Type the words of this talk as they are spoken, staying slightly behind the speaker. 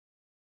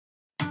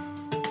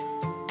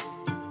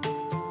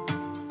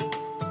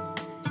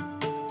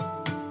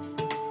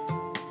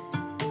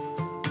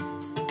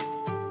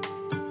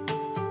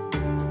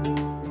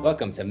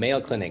Welcome to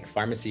Mayo Clinic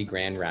Pharmacy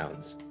Grand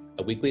Rounds,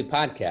 a weekly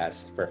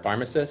podcast for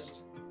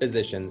pharmacists,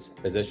 physicians,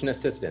 physician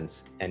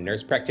assistants, and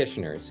nurse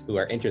practitioners who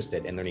are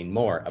interested in learning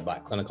more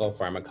about clinical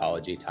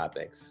pharmacology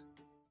topics.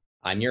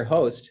 I'm your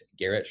host,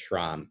 Garrett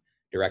Schramm,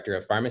 Director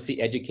of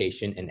Pharmacy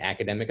Education and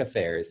Academic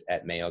Affairs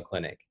at Mayo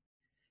Clinic.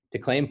 To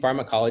claim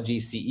pharmacology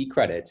CE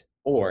credit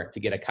or to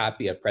get a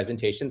copy of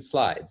presentation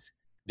slides,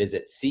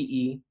 visit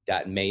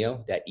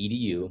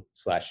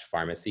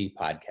ce.mayo.edu/pharmacy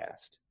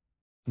podcast.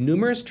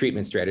 Numerous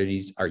treatment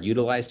strategies are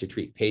utilized to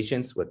treat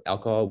patients with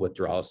alcohol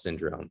withdrawal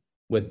syndrome,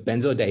 with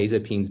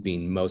benzodiazepines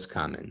being most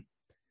common.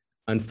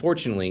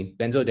 Unfortunately,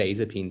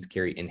 benzodiazepines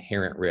carry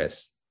inherent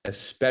risks,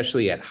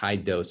 especially at high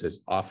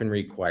doses often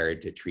required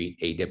to treat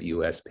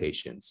AWS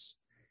patients.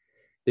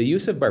 The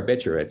use of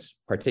barbiturates,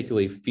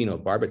 particularly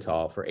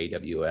phenobarbital for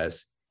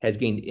AWS, has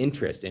gained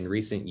interest in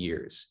recent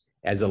years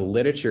as the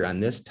literature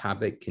on this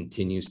topic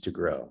continues to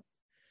grow.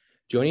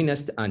 Joining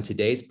us on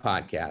today's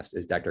podcast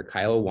is Dr.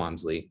 Kyle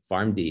Walmsley,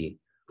 PharmD,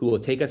 who will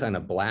take us on a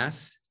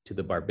blast to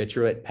the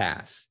barbiturate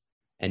pass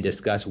and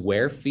discuss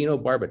where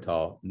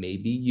phenobarbital may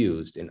be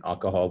used in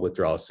alcohol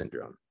withdrawal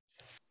syndrome.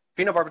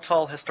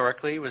 Phenobarbital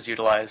historically was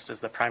utilized as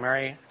the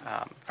primary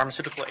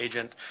pharmaceutical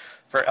agent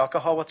for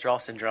alcohol withdrawal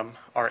syndrome,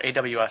 or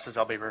AWS as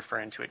I'll be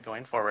referring to it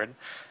going forward,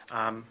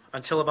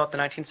 until about the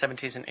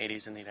 1970s and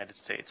 80s in the United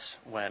States,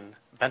 when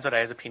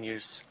benzodiazepine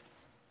use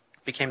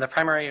became the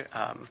primary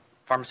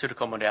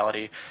pharmaceutical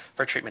modality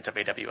for treatment of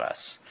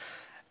AWS.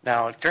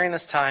 Now, during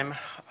this time,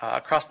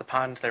 across the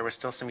pond, there was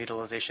still some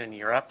utilization in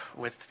Europe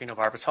with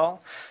phenobarbital,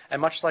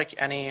 and much like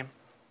any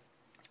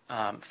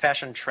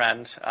fashion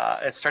trend,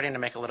 it's starting to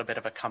make a little bit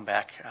of a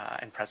comeback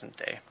in present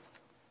day.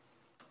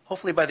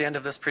 Hopefully by the end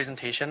of this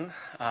presentation,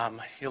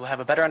 you'll have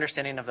a better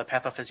understanding of the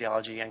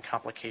pathophysiology and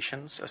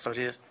complications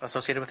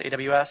associated with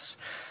AWS,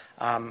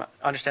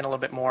 understand a little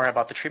bit more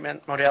about the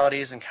treatment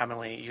modalities and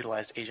commonly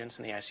utilized agents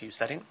in the ICU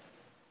setting,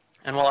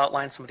 and we'll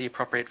outline some of the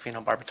appropriate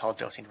phenobarbital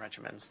dosing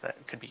regimens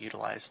that could be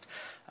utilized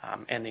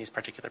in these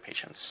particular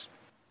patients.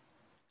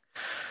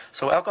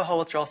 So alcohol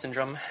withdrawal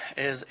syndrome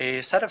is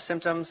a set of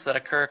symptoms that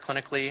occur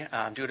clinically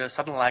due to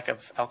sudden lack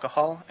of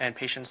alcohol in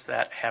patients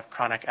that have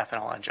chronic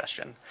ethanol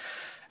ingestion.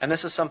 And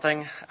this is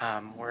something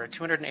where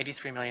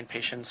 283 million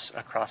patients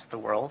across the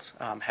world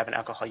have an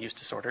alcohol use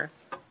disorder.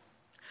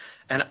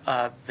 And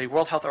the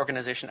World Health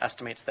Organization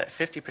estimates that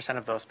 50%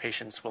 of those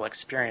patients will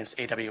experience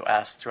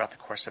AWS throughout the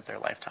course of their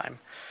lifetime.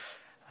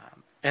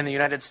 In the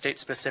United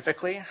States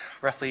specifically,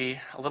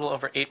 roughly a little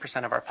over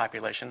 8% of our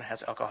population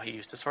has alcohol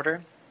use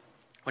disorder,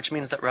 which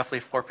means that roughly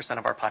 4%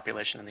 of our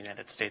population in the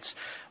United States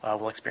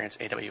will experience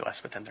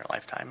AWS within their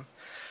lifetime.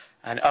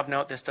 And of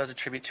note, this does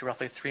attribute to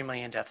roughly 3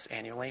 million deaths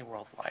annually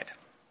worldwide.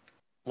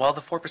 While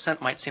the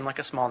 4% might seem like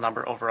a small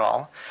number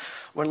overall,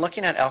 when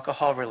looking at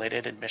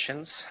alcohol-related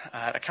admissions,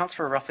 it accounts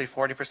for roughly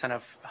 40%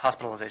 of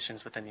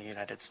hospitalizations within the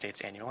United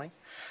States annually,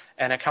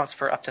 and accounts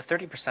for up to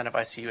 30% of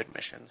ICU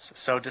admissions.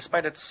 So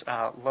despite its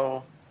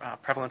low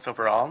prevalence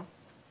overall,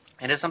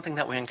 it is something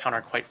that we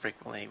encounter quite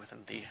frequently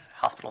within the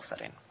hospital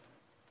setting.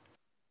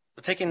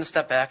 So taking a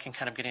step back and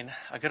kind of getting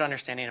a good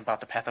understanding about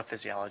the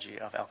pathophysiology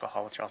of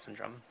alcohol withdrawal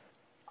syndrome,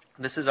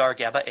 this is our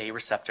GABA A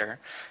receptor.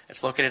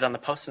 It's located on the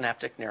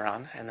postsynaptic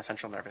neuron in the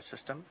central nervous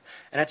system,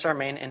 and it's our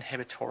main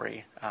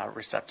inhibitory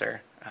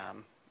receptor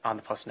on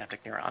the postsynaptic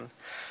neuron.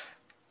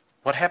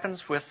 What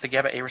happens with the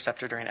GABA A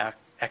receptor during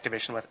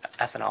activation with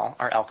ethanol,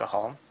 or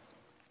alcohol,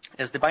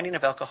 is the binding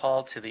of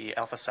alcohol to the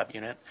alpha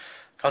subunit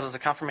causes a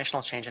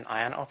conformational change in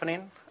ion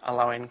opening,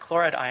 allowing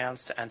chloride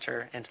ions to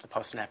enter into the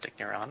postsynaptic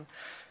neuron,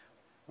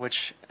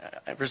 which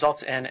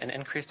results in an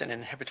increased and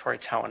inhibitory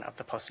tone of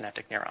the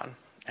postsynaptic neuron,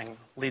 and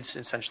leads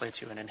essentially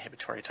to an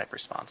inhibitory type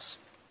response.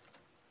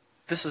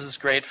 This is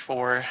great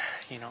for,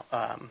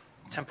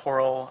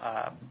 temporal,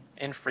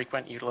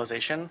 infrequent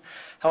utilization.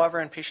 However,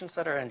 in patients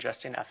that are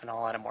ingesting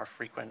ethanol at a more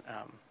frequent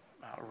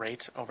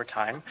rate over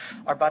time,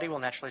 our body will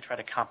naturally try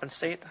to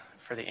compensate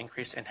for the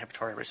increased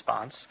inhibitory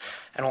response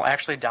and will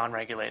actually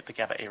downregulate the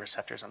GABA A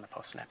receptors on the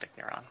postsynaptic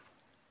neuron.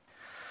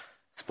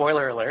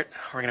 Spoiler alert,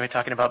 we're going to be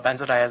talking about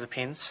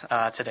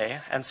benzodiazepines today.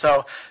 And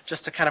so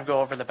just to kind of go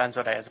over the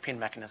benzodiazepine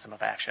mechanism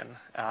of action,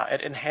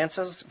 it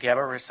enhances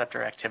GABA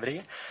receptor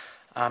activity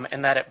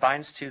in that it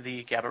binds to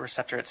the GABA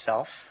receptor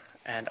itself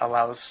and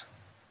allows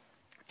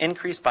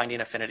increased binding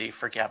affinity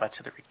for GABA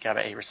to the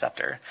GABA A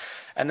receptor.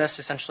 And this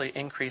essentially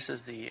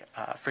increases the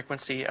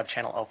frequency of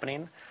channel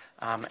opening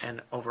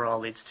and overall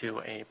leads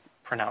to a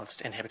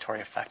pronounced inhibitory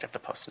effect of the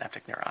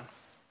postsynaptic neuron.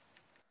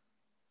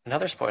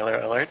 Another spoiler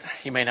alert,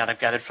 you may not have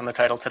gathered from the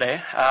title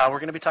today, we're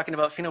going to be talking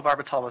about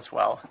phenobarbital as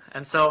well.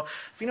 And so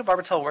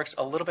phenobarbital works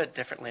a little bit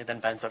differently than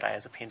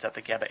benzodiazepines at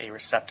the GABA A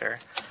receptor.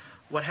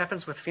 What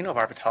happens with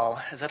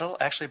phenobarbital is that it'll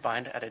actually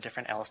bind at a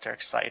different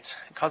allosteric site.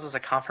 It causes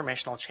a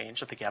conformational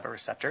change of the GABA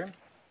receptor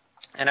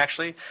and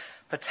actually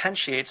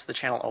potentiates the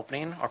channel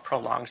opening or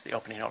prolongs the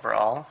opening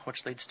overall,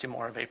 which leads to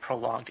more of a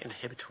prolonged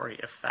inhibitory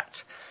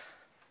effect.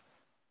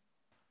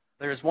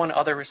 There's one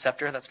other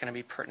receptor that's going to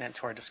be pertinent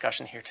to our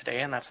discussion here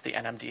today, and that's the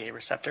NMDA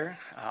receptor,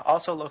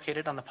 also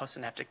located on the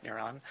postsynaptic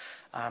neuron.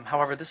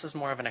 However, this is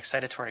more of an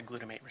excitatory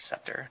glutamate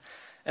receptor.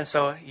 And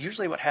so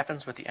usually what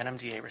happens with the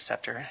NMDA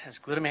receptor is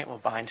glutamate will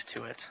bind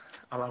to it,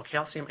 allow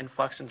calcium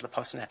influx into the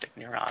postsynaptic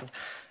neuron,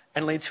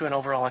 and lead to an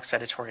overall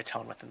excitatory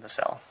tone within the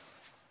cell.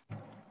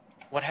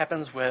 What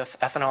happens with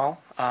ethanol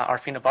or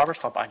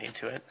phenobarbital binding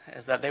to it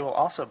is that they will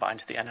also bind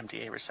to the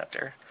NMDA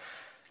receptor.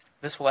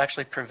 This will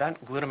actually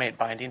prevent glutamate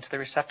binding to the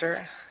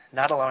receptor,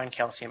 not allowing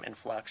calcium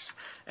influx,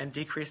 and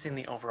decreasing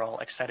the overall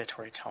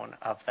excitatory tone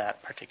of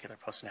that particular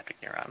postsynaptic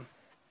neuron.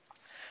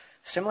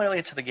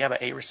 Similarly to the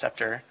GABA A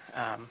receptor,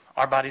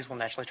 our bodies will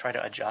naturally try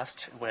to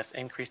adjust with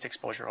increased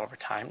exposure over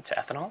time to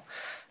ethanol.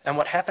 And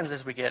what happens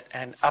is we get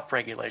an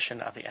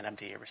upregulation of the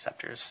NMDA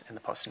receptors in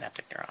the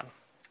postsynaptic neuron.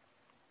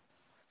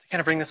 To kind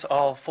of bring this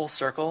all full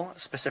circle,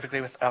 specifically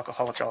with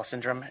alcohol withdrawal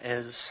syndrome,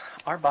 is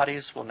our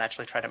bodies will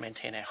naturally try to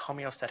maintain a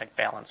homeostatic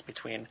balance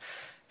between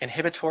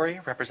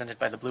inhibitory, represented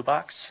by the blue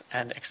box,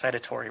 and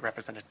excitatory,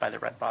 represented by the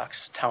red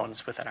box,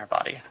 tones within our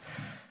body.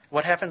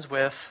 What happens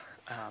with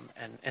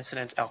an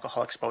incident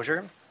alcohol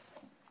exposure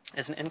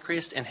is an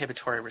increased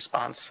inhibitory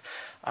response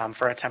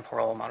for a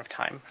temporal amount of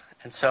time.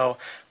 And so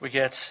we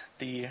get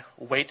the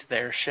weight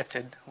there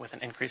shifted with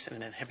an increase in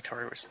an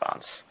inhibitory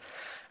response.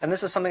 And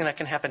this is something that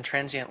can happen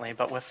transiently,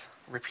 but with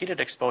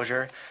repeated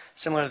exposure,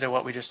 similar to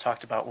what we just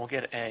talked about, we'll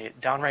get a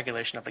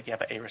downregulation of the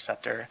GABA A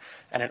receptor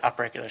and an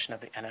upregulation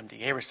of the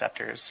NMDA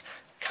receptors,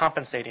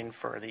 compensating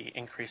for the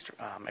increased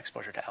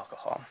exposure to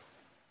alcohol.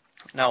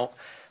 Now,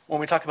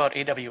 when we talk about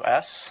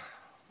AWS,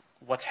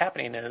 what's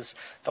happening is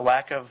the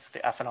lack of the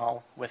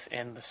ethanol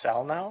within the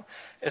cell now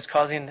is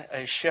causing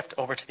a shift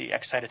over to the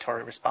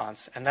excitatory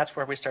response, and that's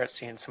where we start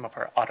seeing some of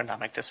our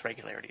autonomic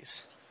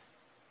dysregularities.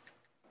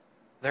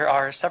 There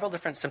are several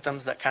different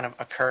symptoms that kind of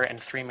occur in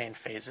three main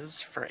phases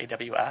for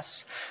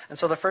AWS. And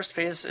so the first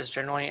phase is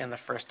generally in the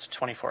first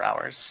 24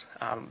 hours.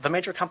 The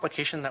major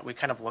complication that we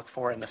kind of look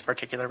for in this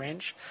particular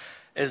range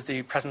is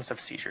the presence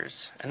of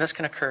seizures. And this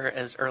can occur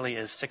as early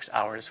as 6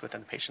 hours within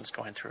the patients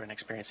going through and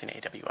experiencing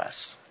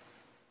AWS.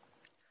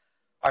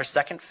 Our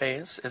second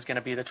phase is going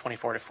to be the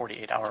 24 to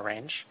 48 hour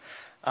range.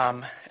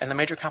 And the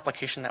major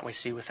complication that we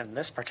see within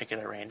this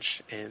particular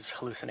range is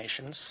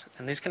hallucinations.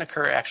 And these can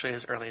occur actually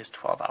as early as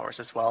 12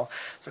 hours as well,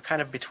 so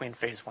kind of between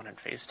phase 1 and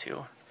phase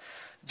 2.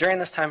 During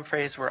this time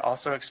phase, we're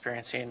also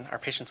experiencing, our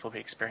patients will be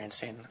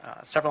experiencing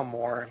several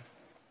more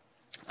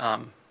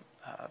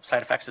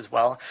side effects as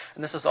well.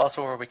 And this is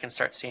also where we can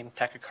start seeing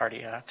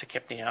tachycardia,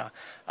 tachypnea,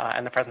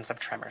 and the presence of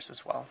tremors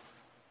as well.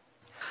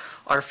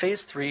 Our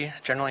phase 3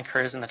 generally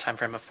occurs in the time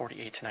frame of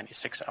 48 to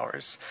 96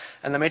 hours.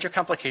 And the major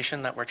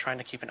complication that we're trying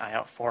to keep an eye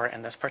out for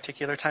in this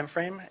particular time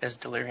frame is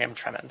delirium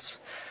tremens.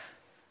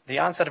 The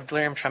onset of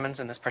delirium tremens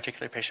in this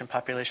particular patient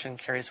population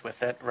carries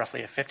with it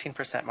roughly a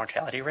 15%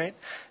 mortality rate.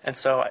 And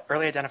so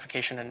early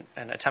identification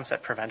and attempts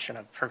at prevention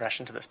of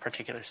progression to this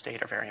particular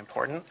state are very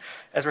important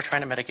as we're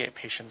trying to mitigate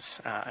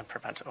patients and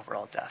prevent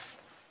overall death.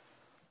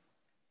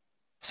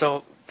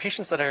 So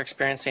patients that are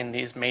experiencing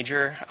these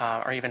major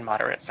or even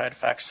moderate side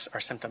effects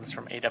or symptoms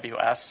from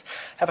AWS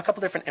have a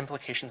couple different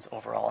implications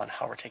overall on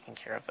how we're taking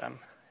care of them.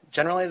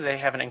 Generally, they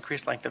have an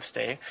increased length of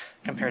stay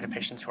compared to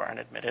patients who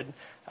aren't admitted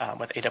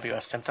with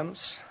AWS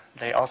symptoms.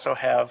 They also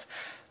have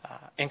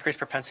increased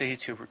propensity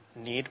to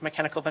need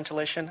mechanical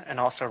ventilation and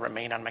also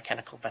remain on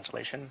mechanical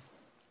ventilation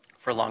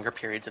for longer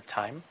periods of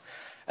time.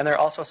 And they're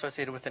also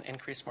associated with an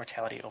increased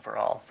mortality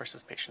overall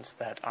versus patients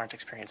that aren't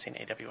experiencing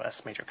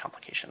AWS major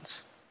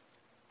complications.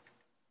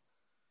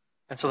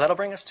 And so that'll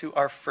bring us to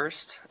our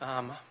first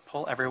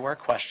Poll Everywhere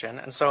question.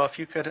 And so if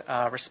you could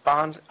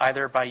respond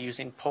either by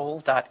using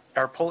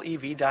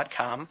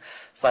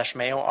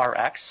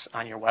pollev.com/MayoRx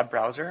on your web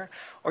browser,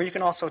 or you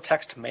can also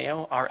text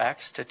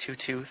MayoRx to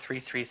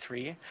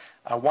 22333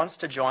 once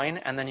to join,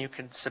 and then you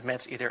can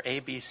submit either A,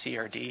 B, C,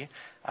 or D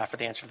for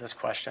the answer to this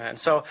question. And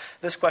so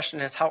this question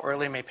is, how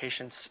early may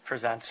patients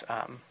present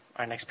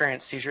and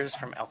experience seizures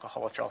from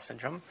alcohol withdrawal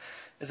syndrome?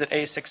 Is it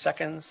A, 6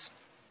 seconds?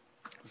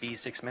 B,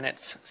 6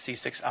 minutes, C,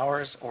 6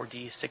 hours, or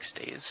D, 6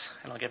 days?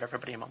 And I'll give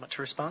everybody a moment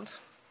to respond.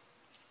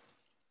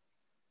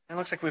 And it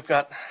looks like we've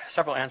got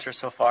several answers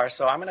so far,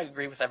 so I'm going to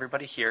agree with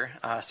everybody here.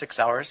 6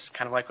 hours,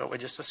 kind of like what we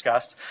just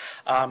discussed.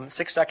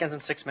 6 seconds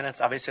and 6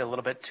 minutes, obviously a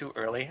little bit too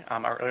early,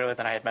 or earlier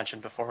than I had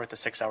mentioned before with the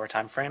 6 hour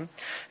time frame.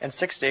 And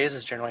 6 days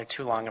is generally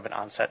too long of an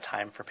onset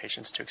time for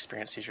patients to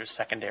experience seizures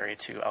secondary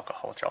to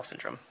alcohol withdrawal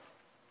syndrome.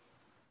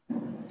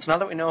 So now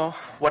that we know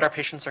what our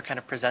patients are kind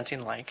of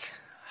presenting like,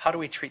 how do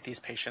we treat these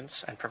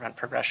patients and prevent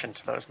progression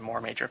to those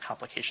more major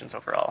complications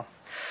overall?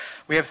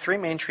 We have three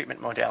main treatment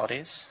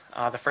modalities,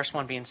 the first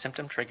one being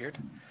symptom triggered.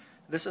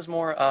 This is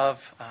more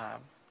of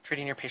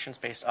treating your patients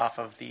based off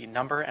of the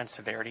number and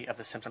severity of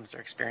the symptoms they're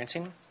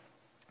experiencing,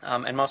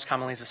 and most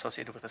commonly is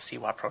associated with a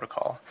CWAP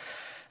protocol.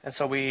 And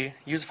so we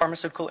use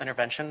pharmaceutical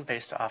intervention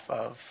based off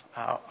of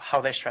how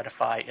they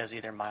stratify as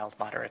either mild,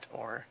 moderate,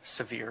 or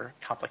severe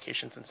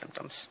complications and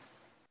symptoms.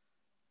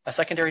 A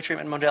secondary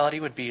treatment modality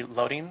would be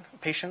loading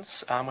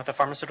patients with a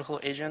pharmaceutical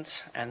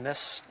agent, and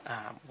this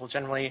will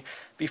generally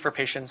be for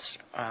patients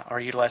or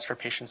utilized for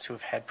patients who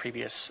have had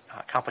previous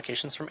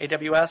complications from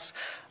AWS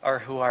or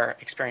who are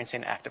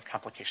experiencing active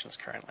complications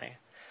currently.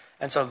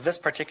 And so this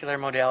particular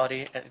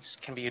modality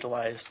can be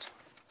utilized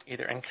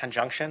either in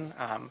conjunction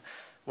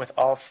with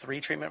all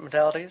three treatment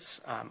modalities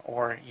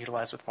or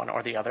utilized with one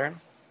or the other,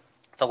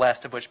 the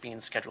last of which being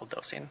scheduled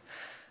dosing.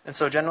 And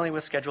so generally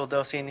with scheduled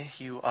dosing,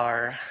 you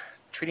are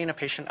treating a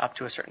patient up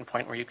to a certain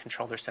point where you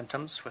control their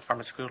symptoms with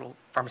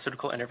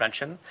pharmaceutical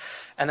intervention,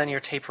 and then you're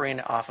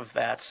tapering off of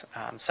that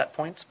set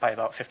point by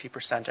about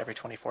 50% every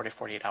 24 to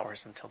 48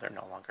 hours until they're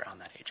no longer on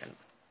that agent.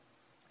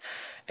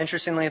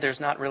 Interestingly,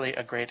 there's not really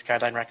a great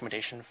guideline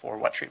recommendation for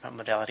what treatment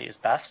modality is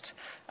best.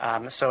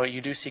 So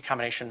you do see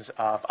combinations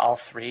of all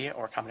three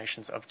or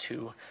combinations of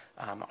two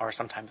or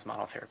sometimes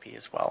monotherapy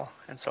as well.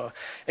 And so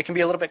it can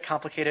be a little bit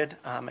complicated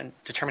in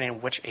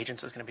determining which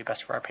agent is going to be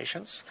best for our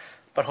patients.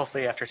 But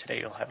hopefully after today,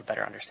 you'll have a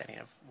better understanding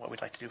of what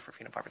we'd like to do for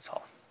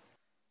phenobarbital.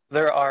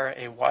 There are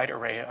a wide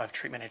array of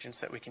treatment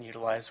agents that we can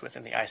utilize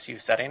within the ICU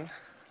setting.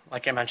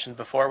 Like I mentioned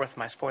before with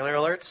my spoiler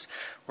alerts,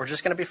 we're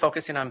just going to be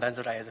focusing on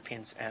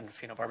benzodiazepines and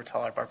phenobarbital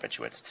or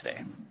barbiturates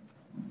today.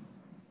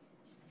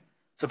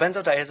 So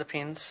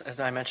benzodiazepines, as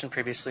I mentioned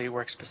previously,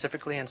 work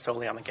specifically and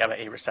solely on the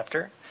GABA A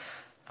receptor.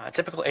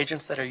 Typical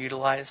agents that are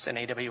utilized in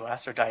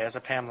AWS are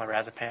diazepam,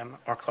 lorazepam,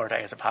 or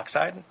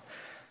chlordiazepoxide.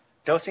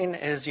 Dosing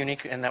is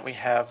unique in that we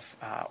have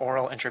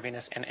oral,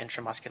 intravenous, and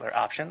intramuscular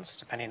options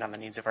depending on the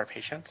needs of our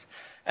patient.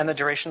 And the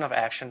duration of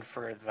action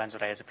for the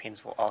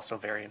benzodiazepines will also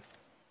vary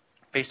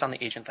based on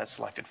the agent that's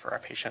selected for our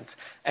patient,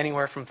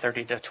 anywhere from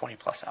 30 to 20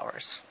 plus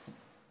hours.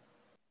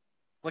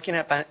 Looking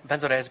at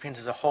benzodiazepines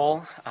as a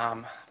whole,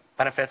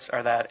 benefits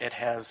are that it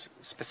has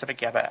specific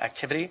GABA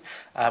activity,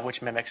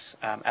 which mimics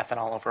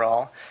ethanol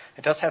overall.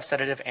 It does have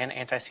sedative and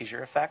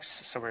anti-seizure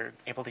effects, so we're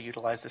able to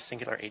utilize this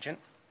singular agent.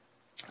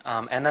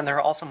 And then there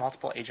are also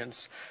multiple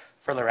agents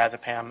for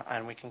lorazepam,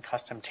 and we can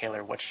custom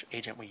tailor which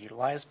agent we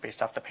utilize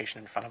based off the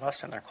patient in front of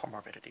us and their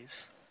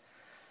comorbidities.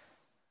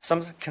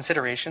 Some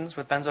considerations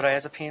with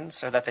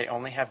benzodiazepines are that they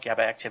only have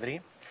GABA activity,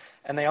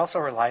 and they also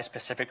rely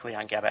specifically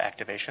on GABA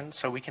activation,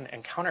 so we can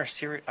encounter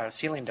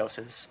ceiling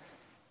doses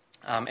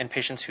in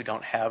patients who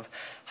don't have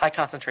high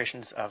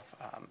concentrations of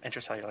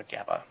intracellular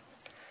GABA.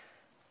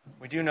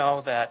 We do know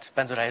that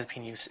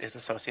benzodiazepine use is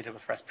associated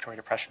with respiratory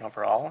depression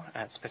overall,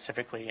 and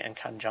specifically in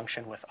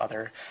conjunction with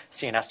other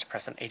CNS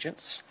depressant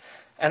agents,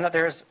 and that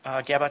there's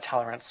GABA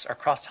tolerance or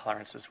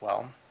cross-tolerance as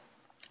well.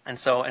 And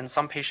so in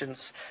some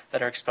patients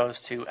that are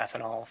exposed to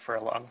ethanol for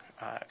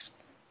a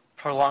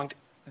prolonged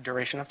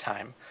duration of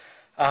time,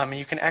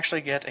 you can actually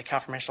get a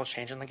conformational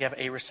change in the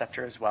GABA A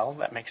receptor as well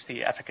that makes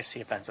the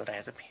efficacy of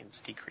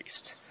benzodiazepines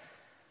decreased.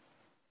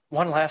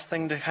 One last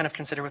thing to kind of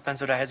consider with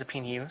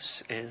benzodiazepine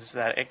use is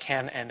that it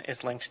can and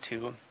is linked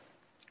to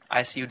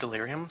ICU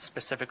delirium,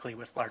 specifically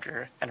with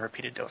larger and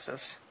repeated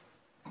doses.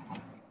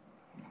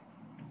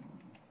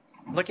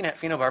 Looking at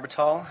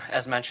phenobarbital,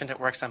 as mentioned, it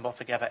works on both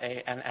the GABA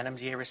A and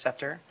NMDA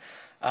receptor.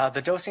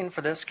 The dosing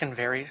for this can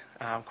vary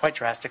quite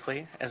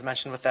drastically, as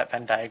mentioned with that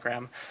Venn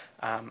diagram.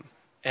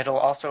 It'll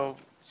also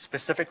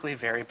specifically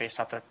vary based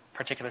off the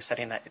particular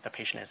setting that the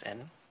patient is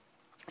in.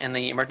 In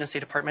the emergency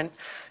department,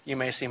 you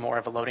may see more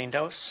of a loading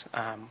dose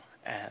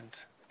and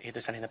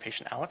either sending the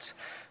patient out.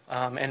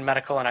 In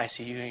medical and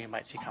ICU, you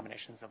might see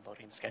combinations of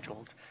loading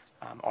scheduled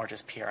or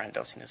just PRN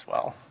dosing as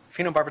well.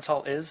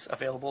 Phenobarbital is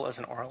available as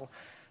an oral,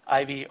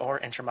 IV, or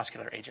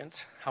intramuscular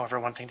agent. However,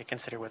 one thing to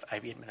consider with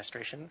IV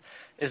administration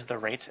is the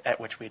rate at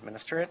which we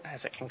administer it,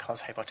 as it can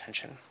cause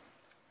hypotension.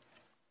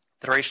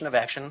 The duration of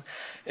action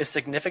is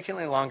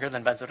significantly longer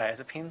than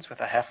benzodiazepines with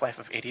a half-life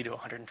of 80 to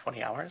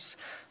 120 hours.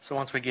 So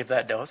once we give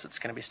that dose, it's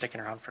going to be sticking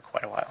around for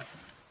quite a while.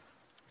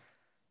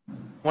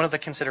 One of the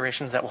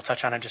considerations that we'll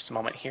touch on in just a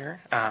moment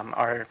here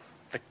are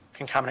the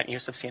concomitant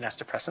use of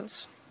CNS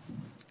depressants.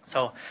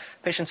 So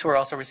patients who are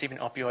also receiving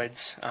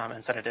opioids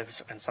and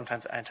sedatives and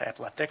sometimes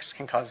antiepileptics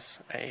can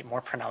cause a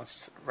more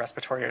pronounced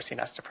respiratory or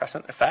CNS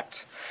depressant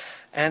effect.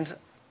 And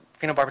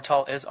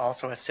phenobarbital is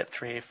also a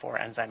CYP3A4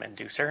 enzyme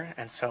inducer,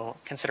 and so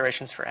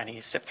considerations for any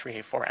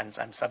CYP3A4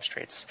 enzyme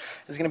substrates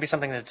is going to be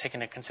something to take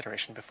into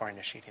consideration before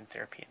initiating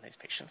therapy in these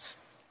patients.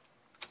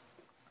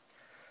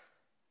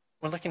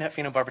 When looking at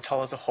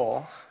phenobarbital as a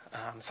whole,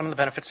 some of the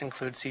benefits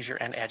include seizure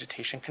and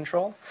agitation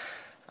control.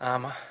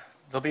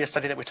 There'll be a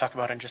study that we talk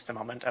about in just a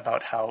moment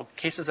about how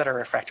cases that are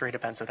refractory to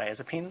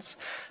benzodiazepines,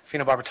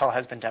 phenobarbital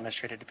has been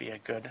demonstrated to be a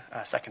good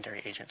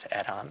secondary agent to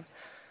add on.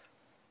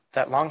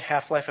 That long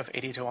half-life of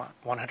 80 to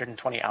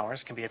 120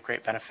 hours can be of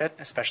great benefit,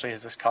 especially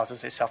as this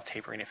causes a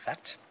self-tapering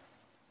effect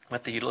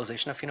with the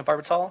utilization of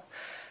phenobarbital.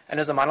 And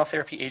as a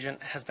monotherapy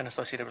agent, has been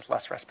associated with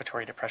less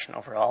respiratory depression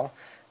overall,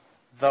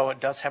 though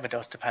it does have a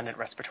dose-dependent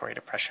respiratory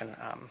depression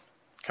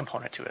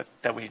component to it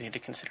that we need to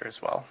consider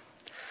as well.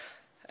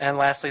 And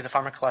lastly, the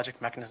pharmacologic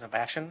mechanism of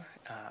action,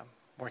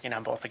 working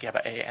on both the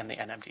GABA A and the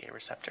NMDA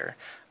receptor,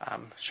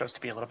 shows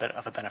to be a little bit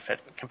of a benefit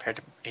compared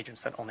to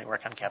agents that only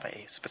work on GABA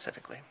A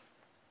specifically.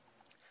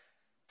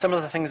 Some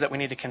of the things that we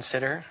need to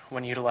consider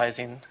when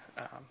utilizing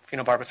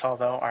phenobarbital,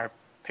 though, are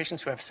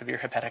patients who have severe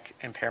hepatic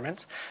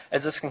impairment,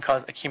 as this can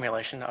cause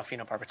accumulation of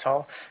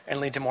phenobarbital and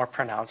lead to more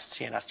pronounced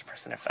CNS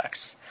depressant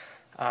effects.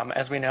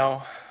 As we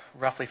know,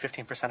 roughly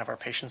 15% of our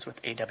patients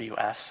with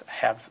AWS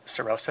have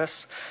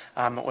cirrhosis,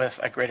 with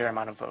a greater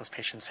amount of those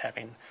patients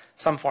having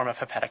some form of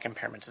hepatic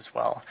impairment as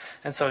well.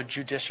 And so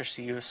judicious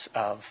use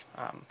of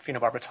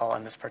phenobarbital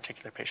in this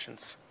particular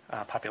patient's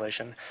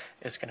population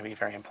is going to be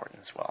very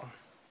important as well.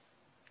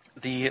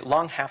 The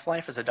long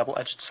half-life is a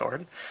double-edged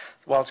sword.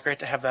 While it's great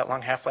to have that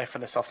long half-life for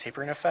the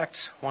self-tapering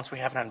effect, once we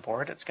have it on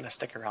board, it's going to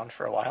stick around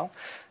for a while.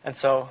 And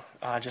so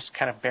just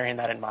kind of bearing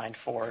that in mind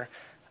for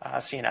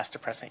CNS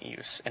depressant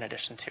use in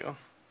addition to.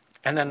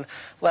 And then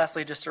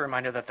lastly, just a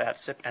reminder that that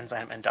CYP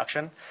enzyme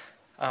induction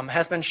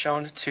has been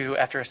shown to,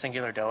 after a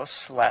singular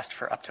dose, last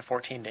for up to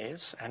 14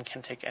 days and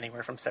can take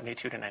anywhere from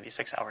 72 to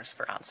 96 hours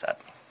for onset.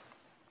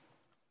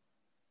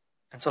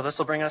 And so this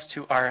will bring us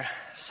to our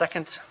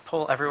second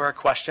poll everywhere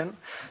question.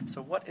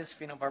 So what is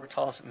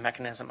phenobarbital's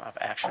mechanism of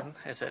action?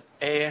 Is it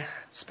A,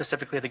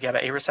 specifically the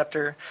GABA A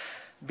receptor,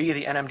 B,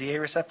 the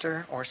NMDA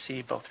receptor, or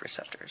C, both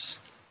receptors?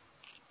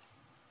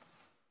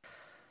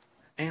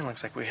 And it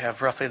looks like we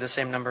have roughly the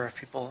same number of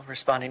people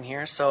responding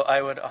here. So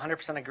I would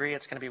 100% agree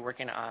it's going to be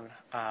working on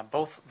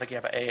both the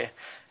GABA A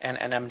and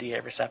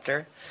NMDA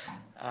receptor.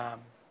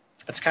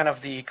 It's kind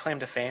of the claim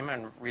to fame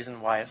and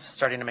reason why it's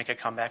starting to make a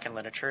comeback in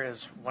literature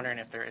is wondering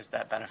if there is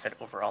that benefit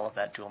overall of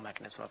that dual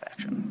mechanism of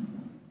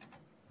action.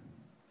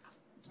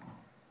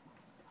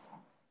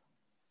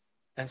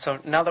 And so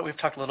now that we've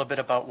talked a little bit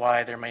about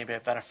why there may be a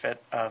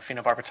benefit of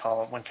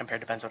phenobarbital when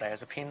compared to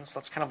benzodiazepines,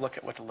 let's kind of look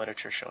at what the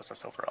literature shows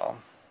us overall.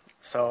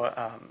 So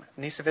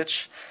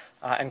Nisevich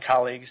and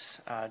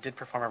colleagues did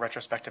perform a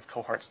retrospective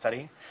cohort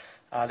study.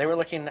 They were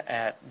looking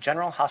at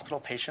general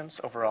hospital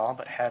patients overall,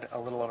 but had a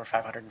little over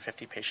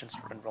 550 patients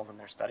enrolled in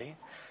their study.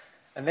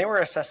 And they were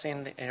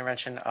assessing the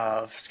intervention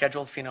of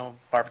scheduled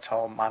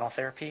phenobarbital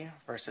monotherapy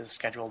versus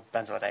scheduled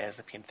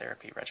benzodiazepine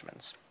therapy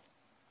regimens.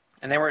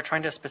 And they were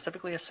trying to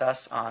specifically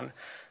assess on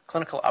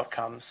clinical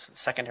outcomes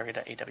secondary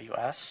to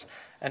AWS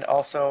and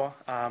also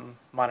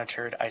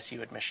monitored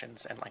ICU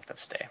admissions and length of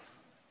stay.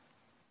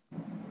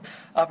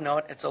 Of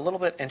note, it's a little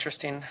bit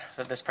interesting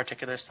that this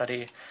particular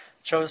study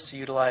chose to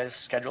utilize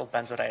scheduled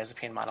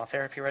benzodiazepine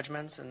monotherapy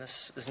regimens, and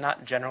this is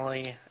not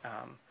generally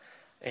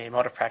a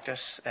mode of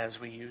practice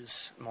as we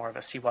use more of a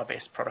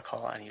CWA-based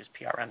protocol and use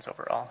PRNs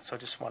overall. So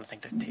just one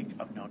thing to take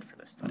of note for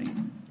this study.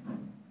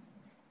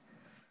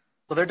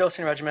 Well, their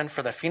dosing regimen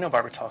for the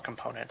phenobarbital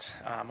component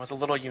was a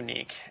little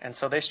unique, and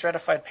so they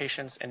stratified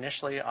patients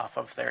initially off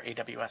of their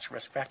AWS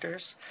risk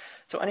factors.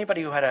 So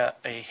anybody who had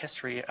a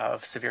history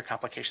of severe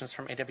complications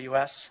from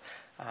AWS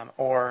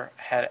or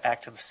had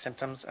active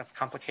symptoms of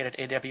complicated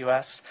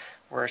AWS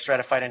were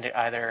stratified into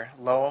either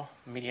low,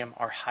 medium,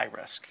 or high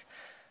risk.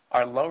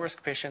 Our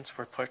low-risk patients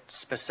were put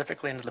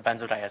specifically into the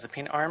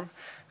benzodiazepine arm,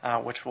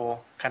 which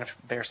will kind of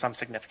bear some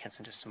significance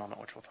in just a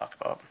moment, which we'll talk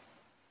about.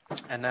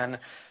 And then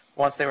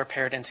once they were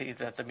paired into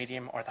either the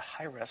medium or the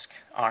high-risk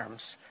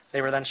arms,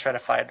 they were then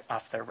stratified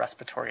off their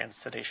respiratory and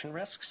sedation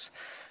risks.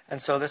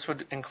 And so this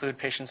would include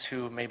patients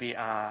who maybe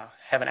have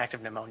an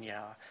active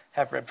pneumonia,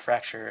 have rib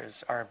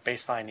fractures, or have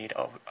baseline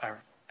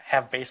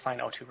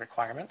O2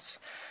 requirements.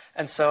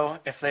 And so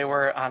if they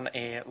were on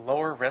a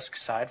lower risk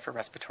side for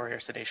respiratory or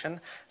sedation,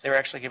 they were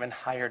actually given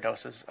higher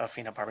doses of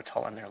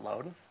phenobarbital in their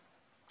load.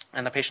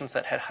 And the patients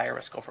that had higher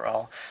risk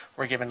overall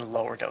were given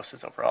lower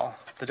doses overall.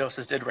 The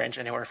doses did range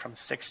anywhere from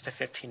 6 to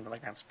 15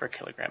 milligrams per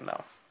kilogram,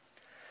 though.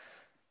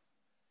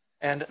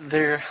 And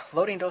their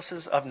loading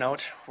doses of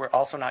note were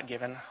also not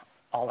given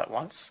all at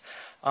once.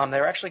 They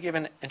were actually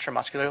given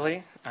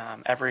intramuscularly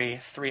every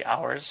 3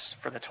 hours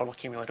for the total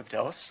cumulative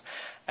dose.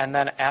 And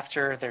then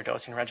after their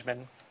dosing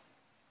regimen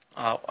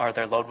or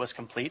their load was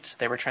complete,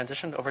 they were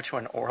transitioned over to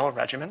an oral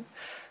regimen.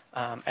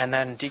 And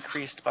then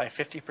decreased by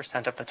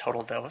 50% of the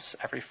total dose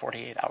every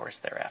 48 hours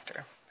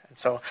thereafter. And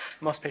so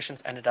most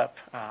patients ended up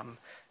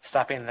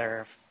stopping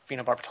their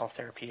phenobarbital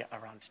therapy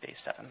around day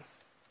 7.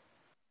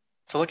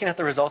 So looking at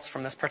the results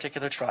from this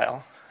particular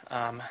trial,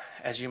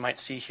 as you might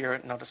see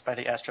here, noticed by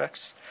the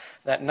asterisks,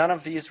 that none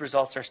of these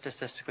results are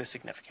statistically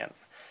significant.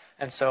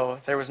 And so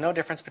there was no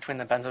difference between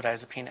the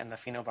benzodiazepine and the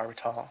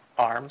phenobarbital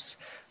arms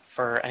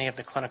for any of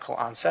the clinical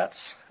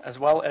onsets, as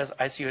well as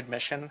ICU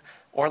admission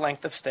or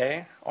length of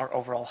stay or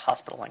overall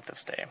hospital length of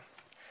stay.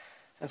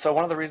 And so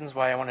one of the reasons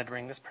why I wanted to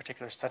bring this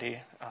particular study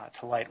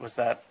to light was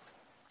that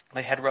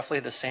they had roughly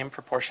the same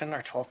proportion,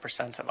 or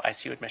 12% of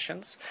ICU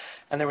admissions,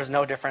 and there was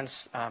no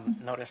difference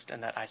noticed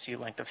in that ICU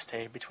length of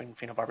stay between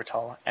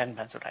phenobarbital and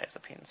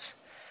benzodiazepines.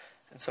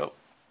 And so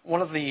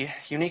one of the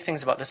unique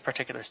things about this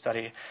particular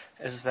study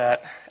is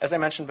that, as I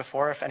mentioned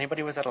before, if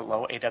anybody was at a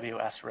low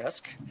AWS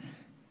risk,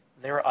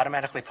 they were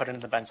automatically put into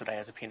the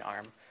benzodiazepine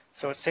arm.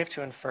 So it's safe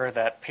to infer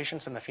that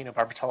patients in the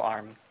phenobarbital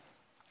arm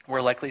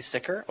were likely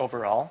sicker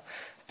overall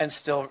and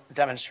still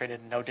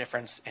demonstrated no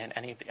difference in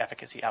any of the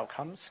efficacy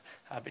outcomes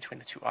between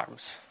the two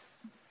arms.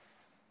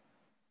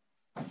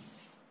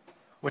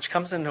 which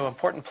comes into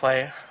important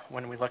play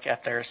when we look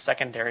at their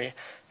secondary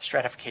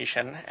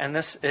stratification. And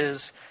this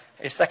is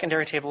a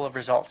secondary table of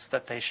results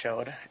that they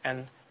showed.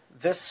 And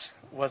this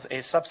was a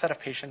subset of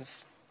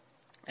patients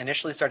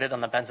initially started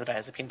on the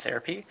benzodiazepine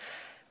therapy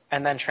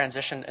and then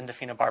transitioned into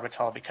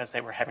phenobarbital because they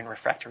were having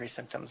refractory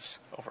symptoms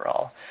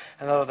overall.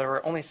 And though there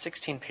were only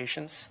 16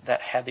 patients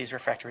that had these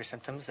refractory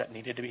symptoms that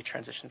needed to be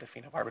transitioned to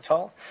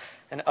phenobarbital,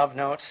 and of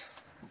note,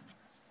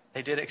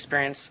 they did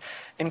experience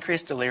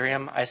increased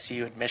delirium,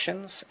 ICU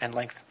admissions,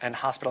 and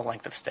hospital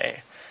length of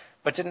stay,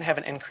 but didn't have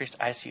an increased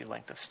ICU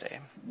length of stay.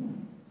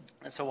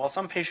 And so while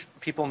some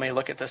people may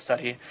look at this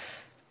study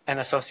and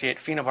associate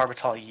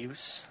phenobarbital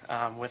use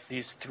with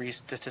these three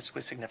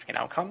statistically significant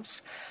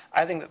outcomes,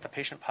 I think that the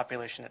patient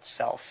population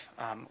itself,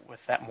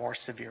 with that more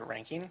severe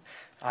ranking,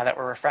 that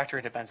were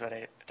refractory to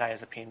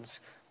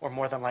benzodiazepines, were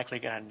more than likely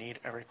going to need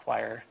or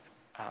require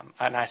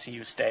an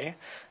ICU stay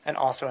and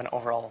also an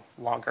overall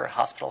longer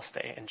hospital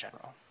stay in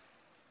general.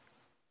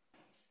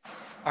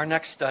 Our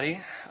next study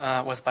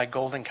was by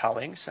Gold and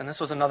colleagues, and this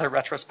was another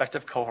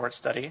retrospective cohort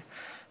study.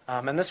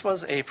 And this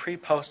was a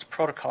pre-post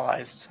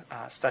protocolized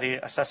study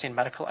assessing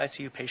medical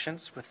ICU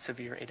patients with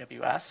severe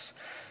AWS.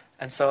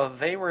 And so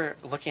they were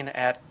looking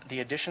at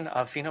the addition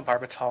of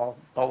phenobarbital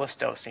bolus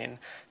dosing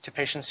to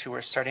patients who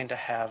were starting to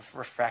have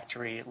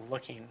refractory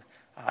looking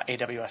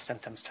AWS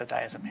symptoms to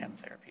diazepam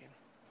therapy.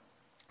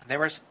 They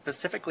were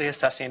specifically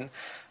assessing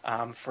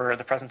for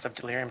the presence of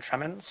delirium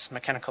tremens,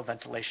 mechanical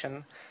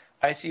ventilation,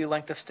 ICU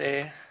length of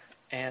stay,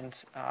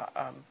 and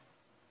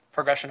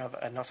progression of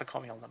a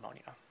nosocomial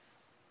pneumonia.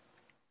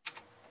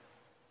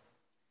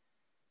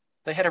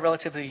 They had a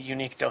relatively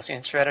unique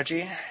dosing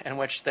strategy in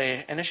which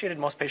they initiated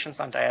most patients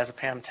on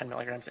diazepam 10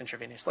 milligrams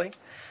intravenously.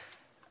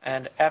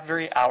 And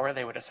every hour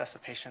they would assess the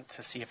patient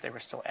to see if they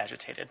were still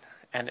agitated.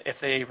 And if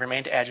they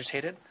remained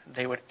agitated,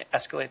 they would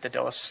escalate the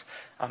dose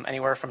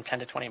anywhere from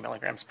 10 to 20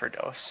 milligrams per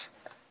dose.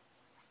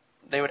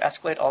 They would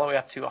escalate all the way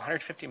up to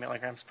 150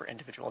 milligrams per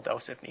individual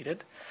dose if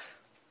needed,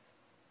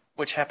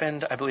 which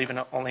happened, I believe,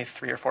 in only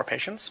 3 or 4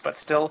 patients, but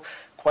still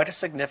quite a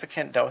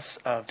significant dose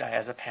of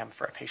diazepam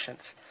for a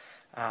patient.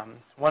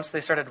 Once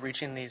they started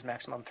reaching these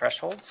maximum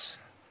thresholds,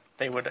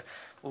 they would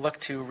look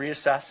to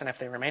reassess, and if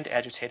they remained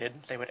agitated,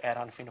 they would add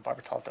on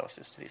phenobarbital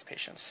doses to these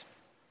patients.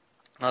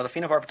 Now, the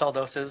phenobarbital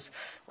doses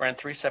were in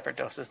 3 separate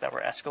doses that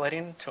were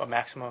escalating to a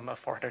maximum of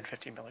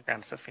 450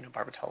 milligrams of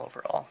phenobarbital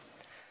overall.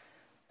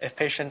 If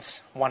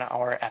patients 1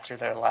 hour after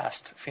their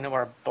last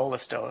phenobarb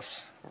bolus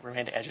dose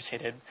remained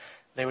agitated,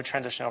 they would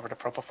transition over to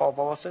propofol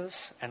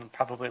boluses and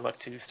probably look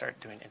to start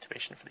doing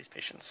intubation for these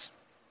patients.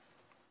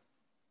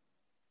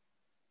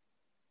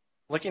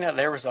 Looking at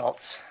their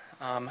results,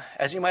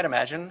 as you might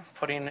imagine,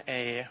 putting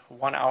a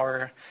 1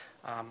 hour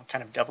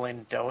kind of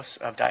doubling dose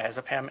of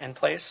diazepam in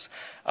place,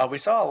 we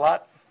saw a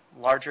lot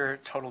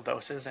larger total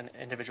doses and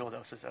individual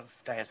doses of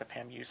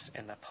diazepam use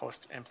in the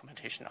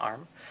post-implementation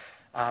arm.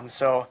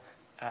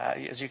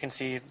 As you can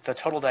see, the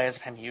total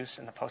diazepam use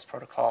in the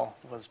post-protocol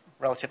was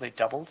relatively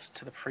doubled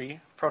to the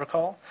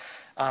pre-protocol,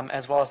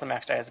 as well as the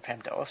max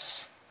diazepam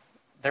dose.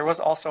 There was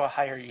also a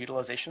higher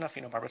utilization of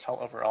phenobarbital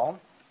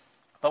overall,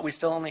 but we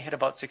still only hit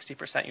about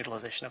 60%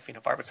 utilization of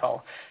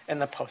phenobarbital in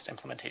the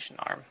post-implementation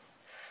arm.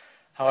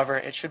 However,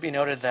 it should be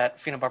noted that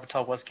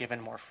phenobarbital was given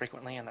more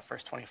frequently in the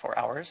first 24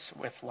 hours,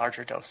 with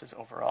larger doses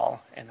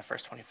overall in the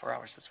first 24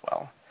 hours as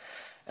well.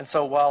 And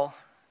so while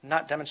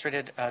not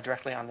demonstrated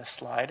directly on this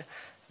slide,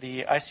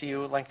 the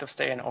ICU length of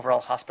stay and overall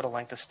hospital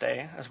length of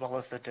stay, as well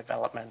as the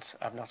development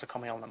of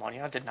nosocomial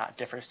pneumonia, did not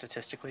differ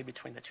statistically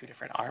between the 2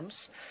 different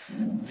arms.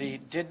 They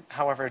did,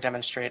 however,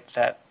 demonstrate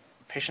that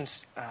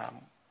patients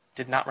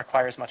did not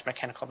require as much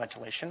mechanical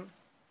ventilation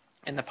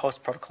in the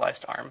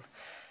post-protocolized arm.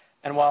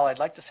 And while I'd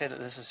like to say that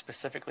this is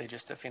specifically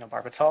just to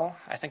phenobarbital,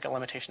 I think a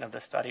limitation of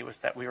this study was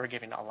that we were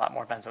giving a lot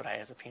more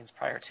benzodiazepines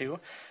prior to,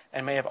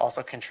 and may have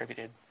also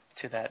contributed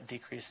to that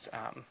decreased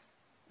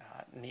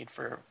need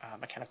for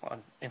mechanical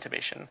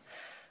intubation,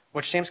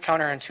 which seems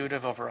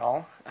counterintuitive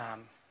overall.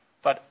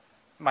 But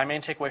my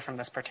main takeaway from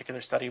this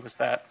particular study was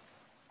that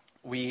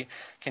we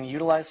can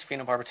utilize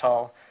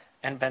phenobarbital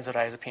and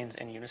benzodiazepines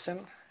in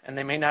unison, and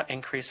they may not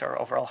increase our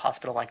overall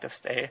hospital length of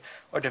stay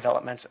or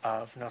development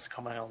of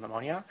nosocomial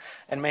pneumonia,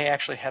 and may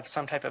actually have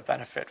some type of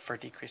benefit for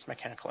decreased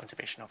mechanical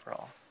intubation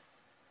overall.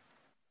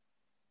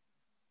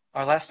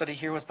 Our last study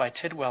here was by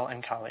Tidwell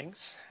and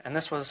colleagues, and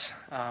this was,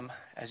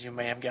 as you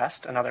may have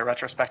guessed, another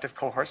retrospective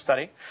cohort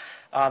study.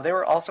 They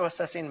were also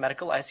assessing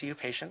medical ICU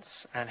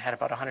patients and had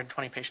about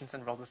 120 patients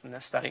enrolled within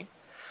this study.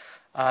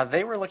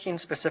 They were looking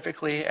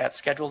specifically at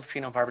scheduled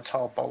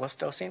phenobarbital bolus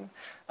dosing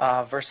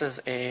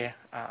versus a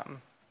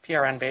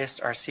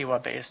PRN-based or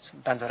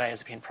CEWA-based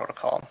benzodiazepine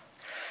protocol.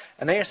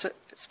 And they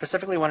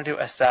specifically wanted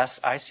to assess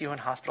ICU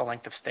and hospital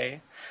length of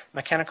stay,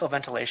 mechanical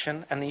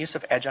ventilation, and the use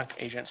of adjunct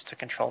agents to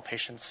control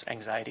patients'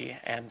 anxiety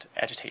and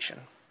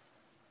agitation.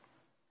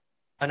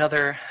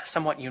 Another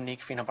somewhat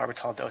unique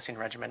phenobarbital dosing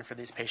regimen for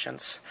these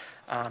patients,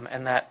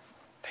 and that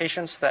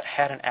patients that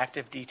had an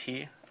active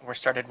DT were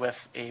started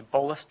with a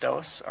bolus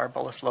dose or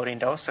bolus loading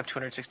dose of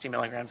 260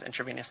 milligrams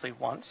intravenously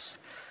once.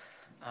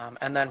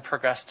 and then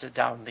progressed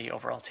down the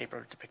overall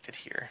taper depicted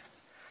here.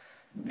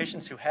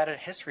 Patients who had a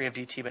history of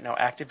DT but no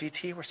active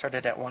DT were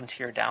started at one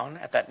tier down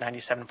at that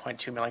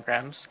 97.2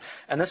 milligrams.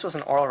 And this was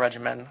an oral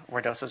regimen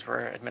where doses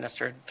were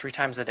administered 3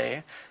 times a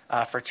day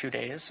for 2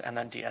 days and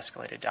then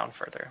de-escalated down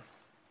further.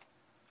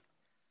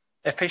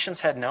 If patients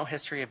had no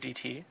history of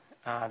DT,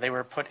 they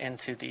were put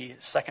into the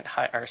second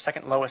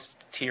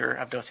lowest tier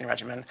of dosing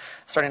regimen,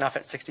 starting off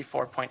at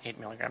 64.8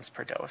 milligrams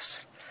per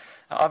dose.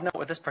 Of note,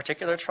 with this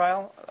particular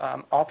trial,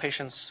 all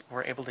patients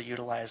were able to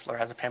utilize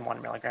lorazepam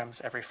 1 milligrams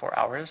every 4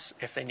 hours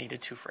if they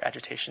needed to for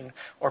agitation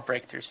or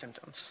breakthrough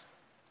symptoms.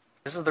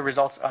 This is the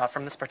results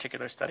from this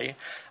particular study.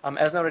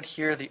 As noted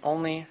here, the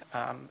only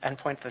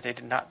endpoint that they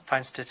did not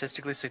find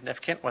statistically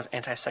significant was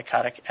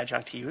antipsychotic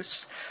adjunct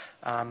use.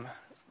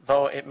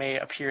 Though it may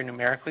appear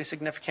numerically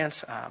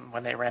significant,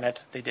 when they ran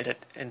it, they did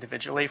it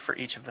individually for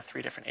each of the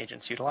 3 different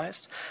agents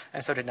utilized,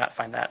 and so did not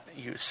find that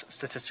use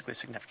statistically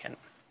significant.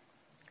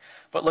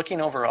 But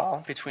looking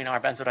overall between our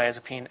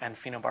benzodiazepine and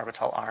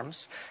phenobarbital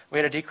arms, we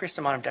had a decreased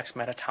amount of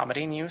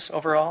dexmedetomidine use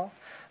overall,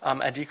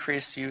 a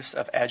decreased use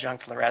of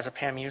adjunct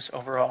lorazepam use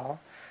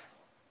overall.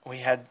 We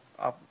had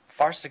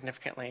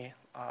significantly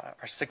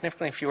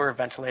fewer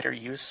ventilator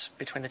use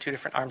between the 2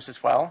 different arms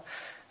as well,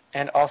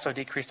 and also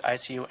decreased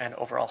ICU and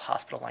overall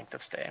hospital length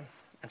of stay.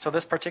 And so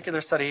this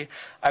particular study,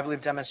 I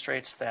believe,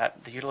 demonstrates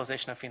that the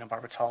utilization of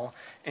phenobarbital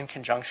in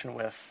conjunction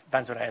with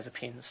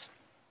benzodiazepines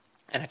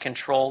in a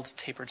controlled,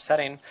 tapered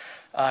setting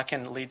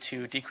can lead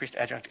to decreased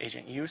adjunct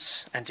agent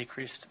use and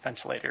decreased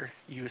ventilator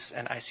use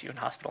and ICU and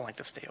hospital length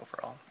of stay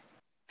overall.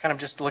 Kind of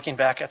just looking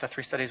back at the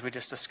 3 studies we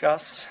just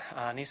discussed,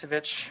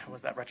 Nisevich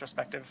was that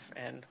retrospective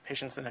in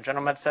patients in a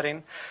general med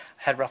setting,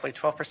 had roughly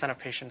 12% of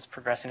patients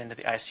progressing into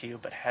the ICU,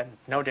 but had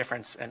no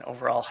difference in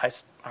overall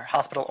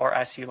hospital or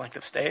ICU length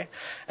of stay,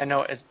 and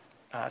no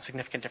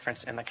significant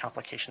difference in the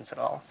complications at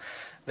all.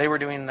 They were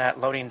doing that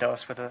loading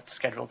dose with a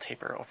scheduled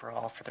taper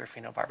overall for their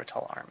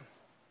phenobarbital arm.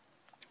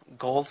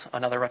 Gold,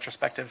 another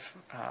retrospective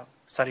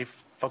study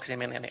focusing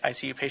mainly on the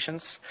ICU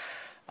patients,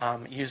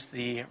 used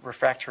the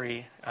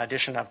refractory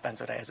addition of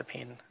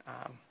benzodiazepine,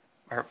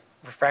 or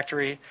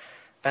refractory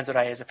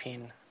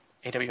benzodiazepine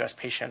AWS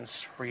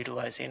patients were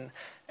utilizing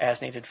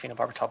as needed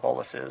phenobarbital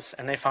boluses,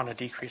 and they found a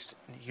decreased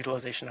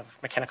utilization of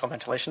mechanical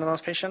ventilation in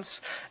those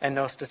patients and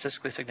no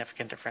statistically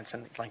significant difference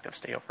in length of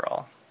stay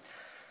overall.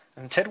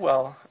 And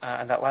Tidwell,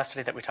 in that last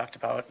study that we talked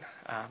about,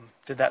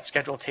 did that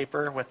scheduled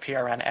taper with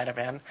PRN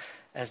Ativan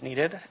as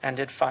needed and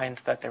did find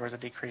that there was a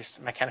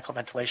decreased mechanical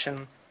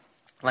ventilation,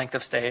 length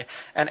of stay,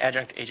 and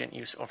adjunct agent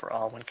use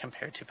overall when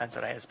compared to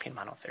benzodiazepine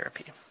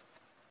monotherapy.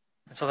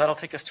 And so that'll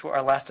take us to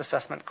our last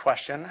assessment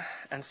question.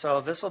 And so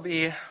this will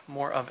be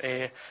more of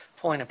a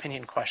polling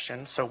opinion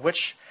question. So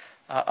which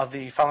of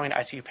the following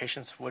ICU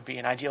patients would be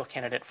an ideal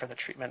candidate for the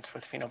treatment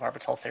with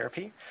phenobarbital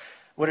therapy?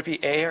 Would it be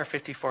A, our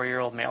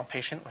 54-year-old male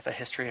patient with a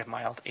history of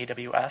mild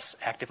AWS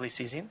actively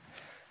seizing?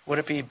 Would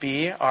it be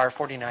B, our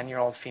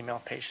 49-year-old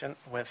female patient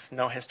with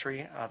no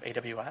history of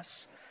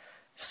AWS?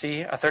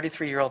 C, a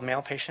 33-year-old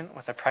male patient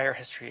with a prior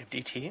history of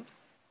DT?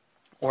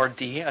 Or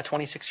D, a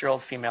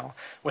 26-year-old female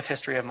with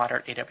history of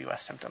moderate AWS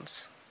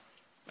symptoms?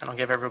 And I'll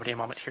give everybody a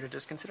moment here to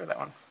just consider that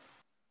one.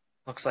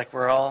 Looks like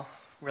we're all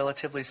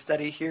relatively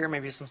steady here,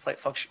 maybe some slight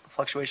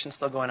fluctuations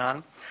still going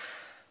on.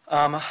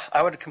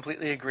 I would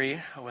completely agree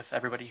with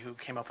everybody who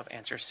came up with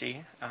answer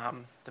C,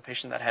 the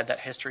patient that had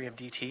that history of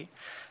DT.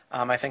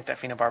 I think that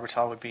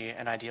phenobarbital would be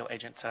an ideal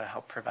agent to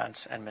help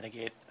prevent and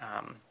mitigate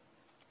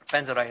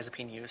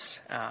benzodiazepine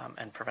use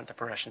and prevent the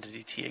progression to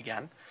DT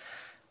again.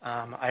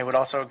 I would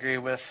also agree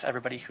with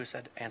everybody who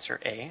said answer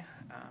A,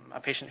 a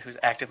patient who's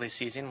actively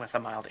seizing with a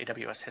mild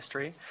AWS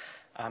history.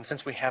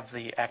 Since we have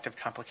the active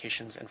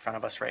complications in front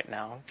of us right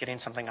now, getting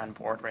something on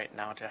board right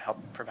now to help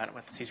prevent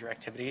with seizure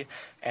activity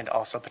and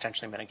also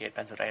potentially mitigate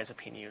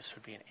benzodiazepine use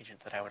would be an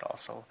agent that I would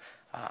also,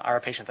 or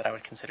a patient that I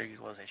would consider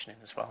utilization in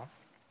as well.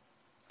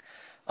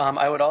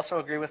 I would also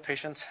agree with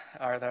patient,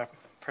 or the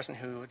person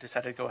who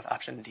decided to go with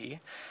option D,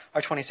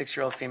 our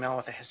 26-year-old female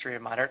with a history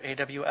of moderate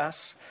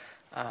AWS.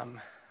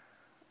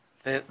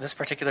 This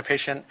particular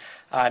patient,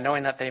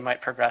 knowing that they might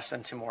progress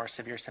into more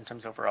severe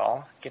symptoms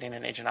overall, getting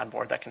an agent on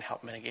board that can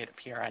help mitigate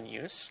PRN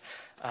use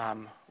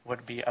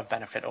would be of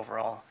benefit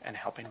overall in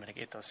helping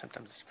mitigate those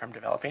symptoms from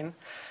developing.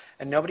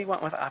 And nobody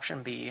went with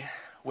option B,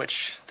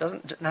 which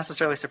doesn't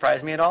necessarily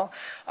surprise me at all.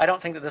 I don't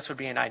think that this would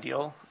be an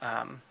ideal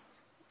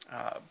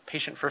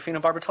patient for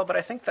phenobarbital, but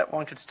I think that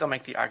one could still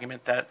make the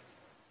argument that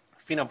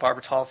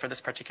phenobarbital for this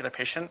particular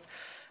patient,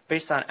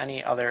 based on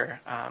any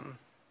other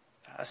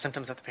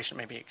symptoms that the patient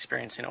may be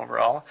experiencing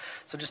overall.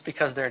 So just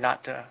because they're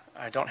not,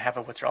 don't have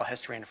a withdrawal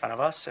history in front of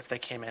us, if they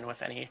came in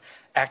with any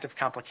active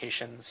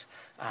complications,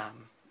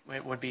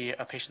 it would be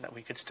a patient that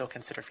we could still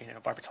consider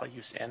phenobarbital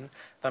use in,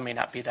 but may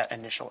not be that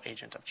initial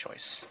agent of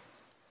choice.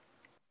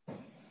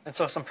 And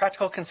so some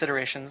practical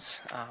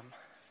considerations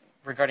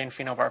regarding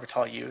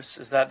phenobarbital use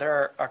is that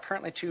there are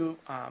currently 2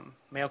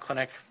 Mayo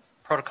Clinic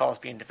protocols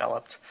being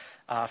developed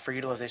for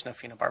utilization of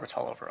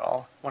phenobarbital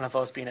overall, one of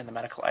those being in the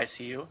medical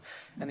ICU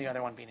and the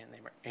other one being in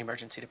the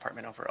emergency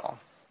department overall.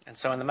 And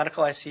so in the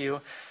medical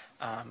ICU,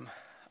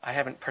 I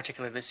haven't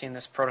particularly seen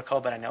this protocol,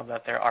 but I know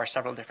that there are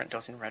several different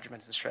dosing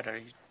regimens and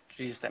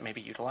strategies that may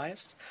be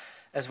utilized,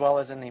 as well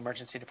as in the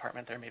emergency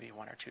department, there may be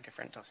 1 or 2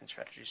 different dosing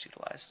strategies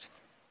utilized.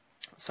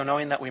 So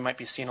knowing that we might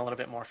be seeing a little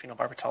bit more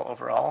phenobarbital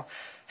overall,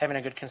 having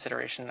a good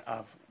consideration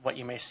of what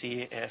you may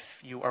see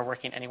if you are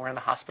working anywhere in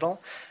the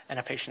hospital and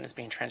a patient is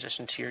being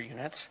transitioned to your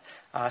unit.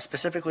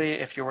 Specifically,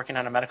 if you're working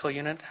on a medical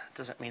unit,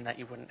 doesn't mean that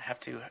you wouldn't have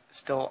to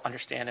still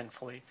understand and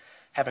fully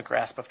have a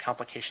grasp of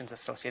complications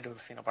associated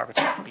with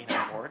phenobarbital being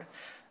on board.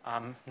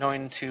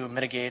 Knowing to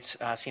mitigate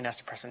CNS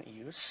depressant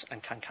use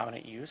and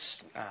concomitant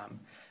use,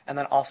 and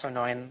then also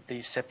knowing the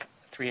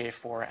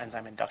CYP3A4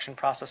 enzyme induction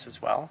process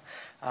as well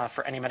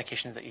for any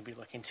medications that you'd be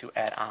looking to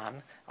add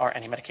on, or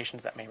any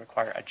medications that may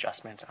require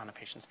adjustment on a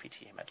patient's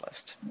PTA med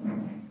list.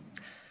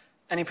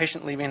 Any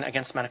patient leaving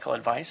against medical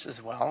advice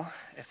as well,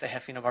 if they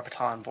have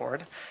phenobarbital on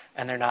board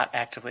and they're not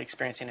actively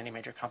experiencing any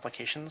major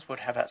complications, would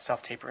have that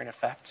self-tapering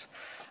effect.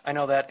 I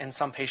know that in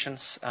some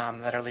patients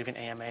that are leaving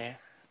AMA,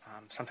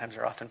 sometimes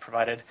they're often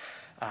provided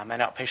an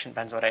outpatient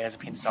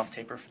benzodiazepine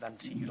self-taper for them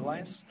to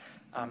utilize.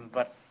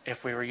 But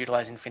if we were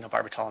utilizing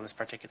phenobarbital in this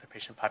particular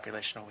patient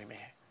population, we may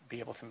be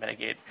able to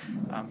mitigate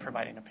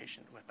providing a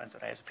patient with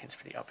benzodiazepines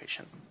for the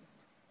outpatient.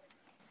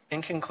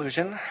 In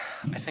conclusion,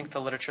 I think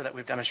the literature that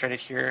we've demonstrated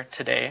here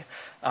today,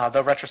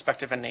 though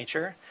retrospective in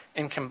nature,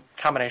 in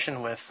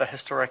combination with the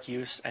historic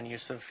use and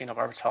use of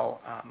phenobarbital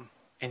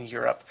in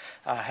Europe,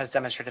 has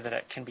demonstrated that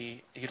it can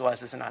be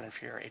utilized as a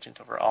non-inferior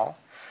agent overall.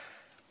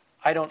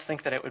 I don't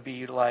think that it would be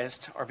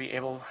utilized or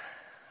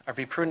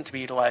be prudent to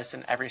be utilized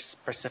in every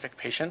specific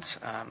patient.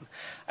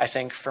 I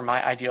think for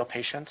my ideal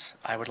patient,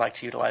 I would like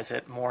to utilize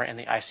it more in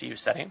the ICU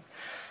setting.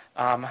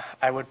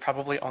 I would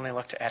probably only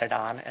look to add it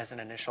on as an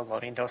initial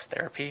loading dose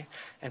therapy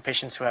in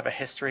patients who have a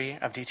history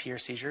of DT or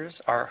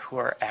seizures, or who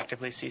are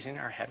actively seizing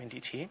or having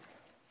DT.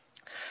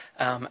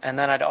 And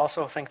then I'd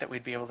also think that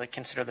we'd be able to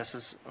consider this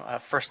as a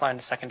first-line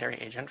to secondary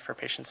agent for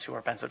patients who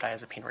are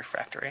benzodiazepine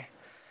refractory.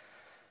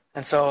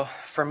 And so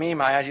for me,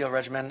 my ideal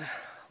regimen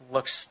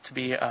looks to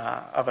be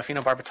of a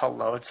phenobarbital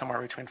load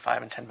somewhere between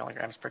 5 and 10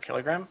 milligrams per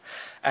kilogram,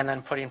 and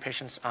then putting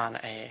patients on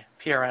a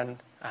PRN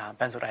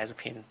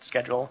benzodiazepine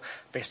schedule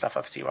based off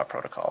of CWA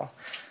protocol.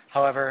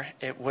 However,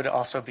 it would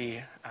also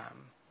be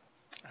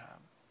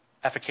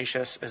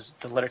efficacious, as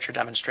the literature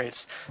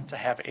demonstrates, to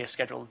have a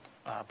scheduled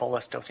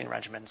bolus dosing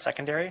regimen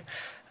secondary.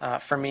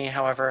 For me,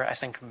 however, I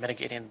think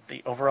mitigating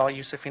the overall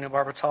use of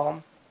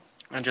phenobarbital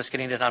and just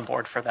getting it on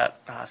board for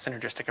that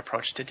synergistic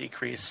approach to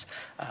decrease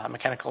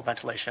mechanical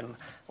ventilation,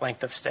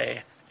 length of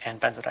stay, and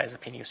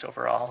benzodiazepine use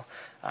overall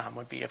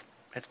would be of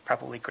its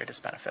probably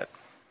greatest benefit.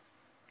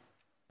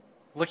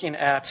 Looking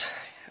at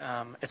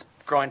its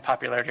growing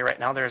popularity right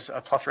now, there's a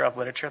plethora of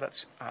literature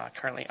that's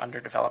currently under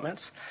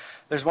development.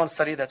 There's one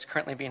study that's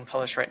currently being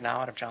published right now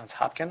out of Johns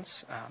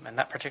Hopkins, and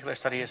that particular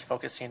study is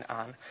focusing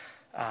on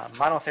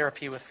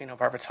monotherapy with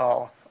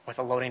phenobarbital with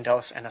a loading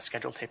dose and a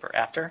scheduled taper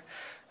after,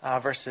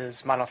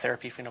 versus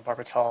monotherapy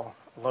phenobarbital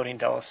loading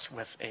dose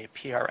with a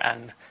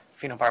PRN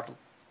phenobarbital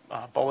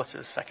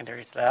boluses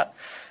secondary to that.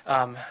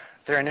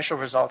 Their initial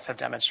results have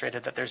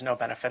demonstrated that there's no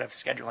benefit of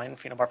scheduling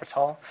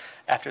phenobarbital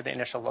after the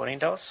initial loading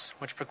dose,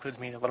 which precludes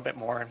me a little bit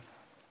more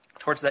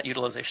towards that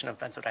utilization of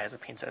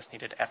benzodiazepines as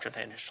needed after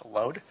the initial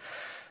load.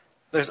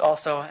 There's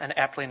also an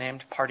aptly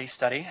named PARTY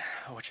study,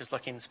 which is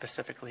looking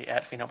specifically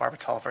at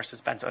phenobarbital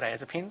versus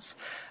benzodiazepines,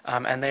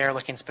 and they are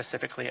looking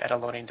specifically at a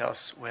loading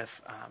dose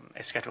with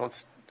a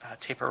scheduled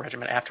taper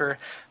regimen after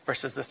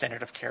versus the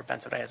standard of care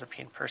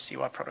benzodiazepine per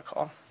CWA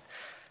protocol.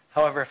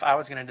 However, if I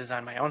was going to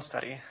design my own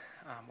study,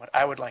 what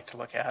I would like to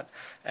look at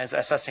is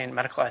assessing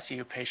medical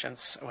ICU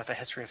patients with a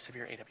history of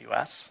severe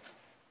AWS.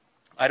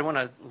 I'd want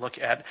to look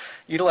at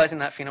utilizing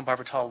that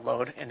phenobarbital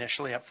load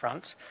initially up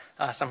front,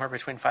 somewhere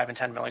between 5 and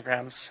 10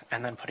 milligrams,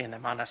 and then putting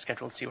them on a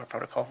scheduled CWA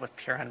protocol with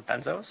PRN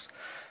benzos,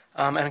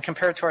 and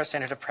compare it to our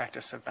standard of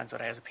practice of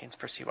benzodiazepines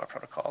per CWA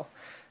protocol.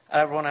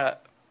 I want to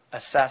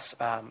assess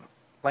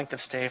length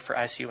of stay for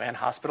ICU and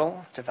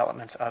hospital,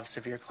 development of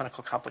severe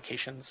clinical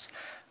complications,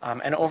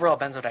 and overall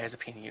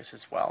benzodiazepine use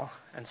as well.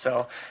 And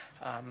so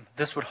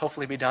this would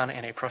hopefully be done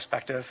in a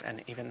prospective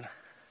and even,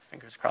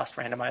 fingers crossed,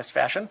 randomized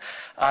fashion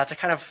to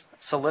kind of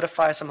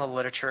solidify some of the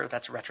literature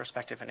that's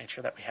retrospective in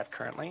nature that we have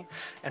currently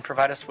and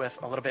provide us with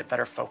a little bit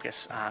better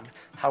focus on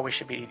how we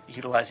should be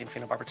utilizing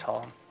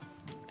phenobarbital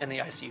in the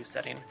ICU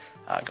setting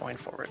going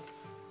forward.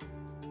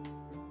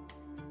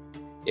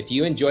 If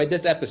you enjoyed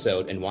this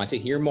episode and want to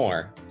hear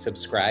more,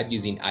 subscribe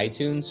using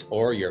iTunes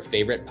or your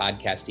favorite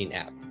podcasting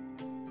app.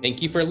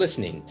 Thank you for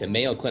listening to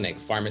Mayo Clinic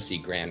Pharmacy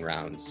Grand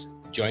Rounds.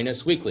 Join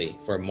us weekly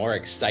for more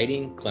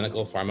exciting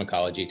clinical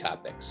pharmacology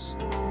topics.